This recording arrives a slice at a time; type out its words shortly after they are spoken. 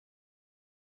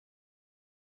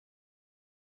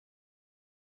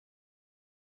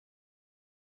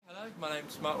Hello, my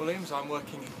name's Marc. I'm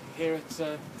working here at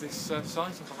this site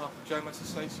on behalf of Jomas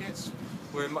Associates.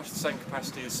 We're in much the same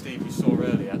capacity as Steve you saw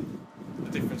earlier. The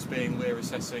difference being we're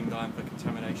assessing land for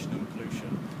contamination and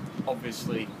pollution.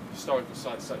 Obviously, historical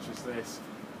sites such as this,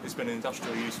 it's been in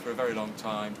industrial use for a very long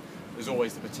time. There's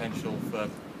always the potential for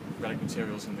relic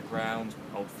materials in the ground,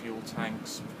 old fuel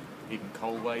tanks, even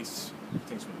coal waste,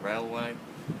 things from the railway.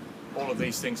 All of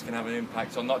these things can have an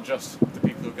impact on not just the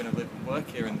people who are going to live and work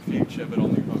here in the future, but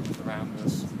on the environment around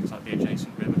us, things like the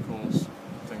adjacent river course,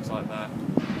 things like that.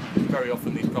 Very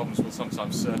often these problems will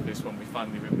sometimes surface when we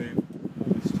finally remove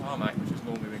this tarmac, which has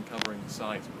normally been covering the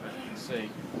site, as you can see,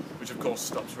 which of course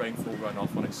stops rainfall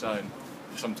runoff on its own.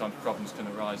 Sometimes problems can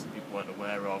arise that people weren't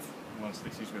aware of once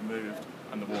this is removed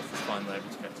and the water is finally able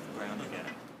to get to the ground again.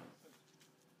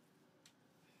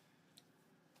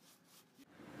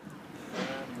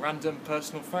 Random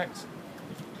personal fact,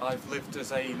 I've lived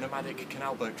as a nomadic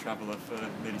canal boat traveller for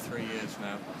nearly 3 years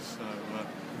now,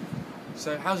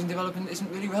 so housing development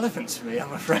isn't really relevant to me,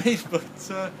 I'm afraid, but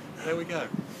there we go.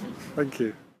 Thank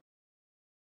you.